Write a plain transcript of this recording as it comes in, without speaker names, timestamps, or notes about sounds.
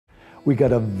We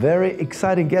got a very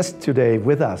exciting guest today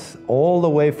with us, all the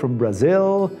way from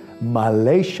Brazil,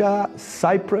 Malaysia,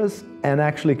 Cyprus, and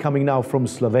actually coming now from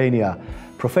Slovenia.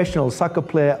 Professional soccer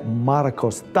player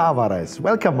Marcos Tavares.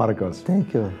 Welcome, Marcos.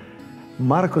 Thank you.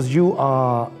 Marcos, you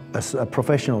are a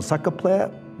professional soccer player,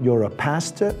 you're a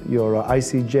pastor, you're an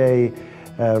ICEJ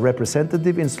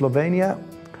representative in Slovenia.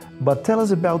 But tell us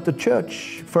about the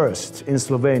church first in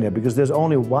Slovenia, because there's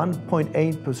only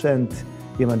 1.8%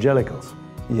 evangelicals.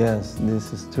 Yes,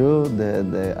 this is true.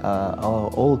 Our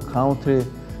whole country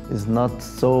is not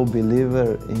so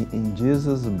believer in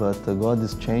Jesus, but God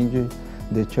is changing.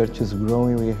 The church is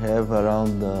growing. We have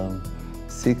around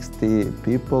 60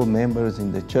 people, members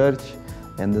in the church,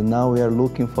 and now we are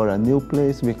looking for a new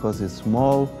place because it's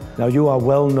small. Now you are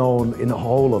well known in the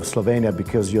whole of Slovenia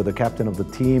because you're the captain of the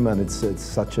team, and it's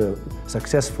such a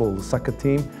successful soccer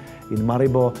team in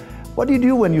Maribor. What do you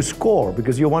do when you score?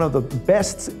 Because you're one of the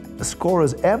best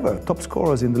scorers ever, top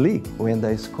scorers in the league. When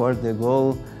I scored the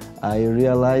goal, I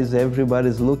realized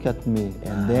everybody's looking at me,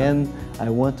 and then I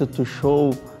wanted to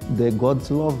show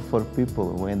God's love for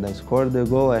people. When I scored the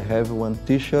goal, I have one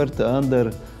T-shirt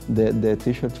under the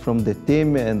T-shirt from the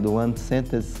team, and one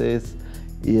sentence says,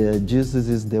 Jesus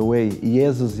is the way,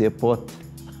 Jesus je pot.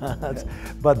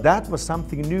 But that was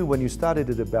something new when you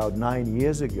started it about 9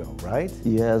 years ago, right?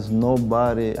 Yes,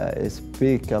 nobody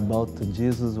speak about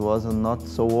Jesus was not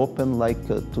so open like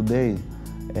today.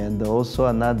 And also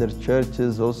another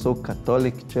churches, also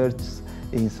Catholic churches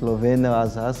in Slovenia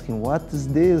was asking, what is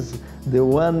this? The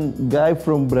one guy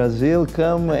from Brazil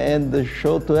come and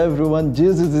show to everyone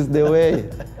Jesus is the way.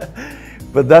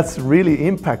 But that's really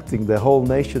impacting the whole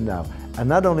nation now. And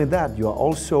not only that, you are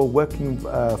also working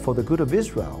for the good of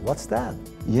Israel. What's that?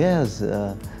 Yes,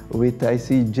 with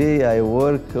ICEJ I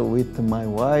work with my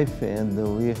wife, and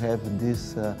we have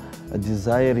this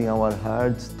desire in our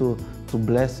hearts to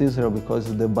bless Israel,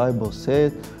 because the Bible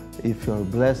said, if you are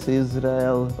blessed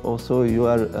Israel, also you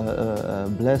are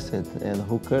blessed, and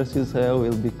who curses Israel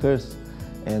will be cursed.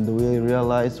 And we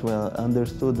realized, we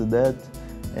understood that,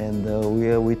 and we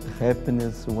are with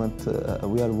happiness.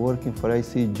 We are working for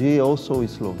ICEJ, also in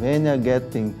Slovenia,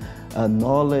 getting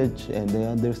knowledge, and they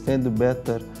understand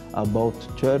better about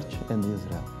church and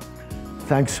Israel.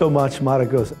 Thanks so much,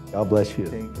 Marcos. God bless you.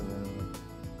 Thank you.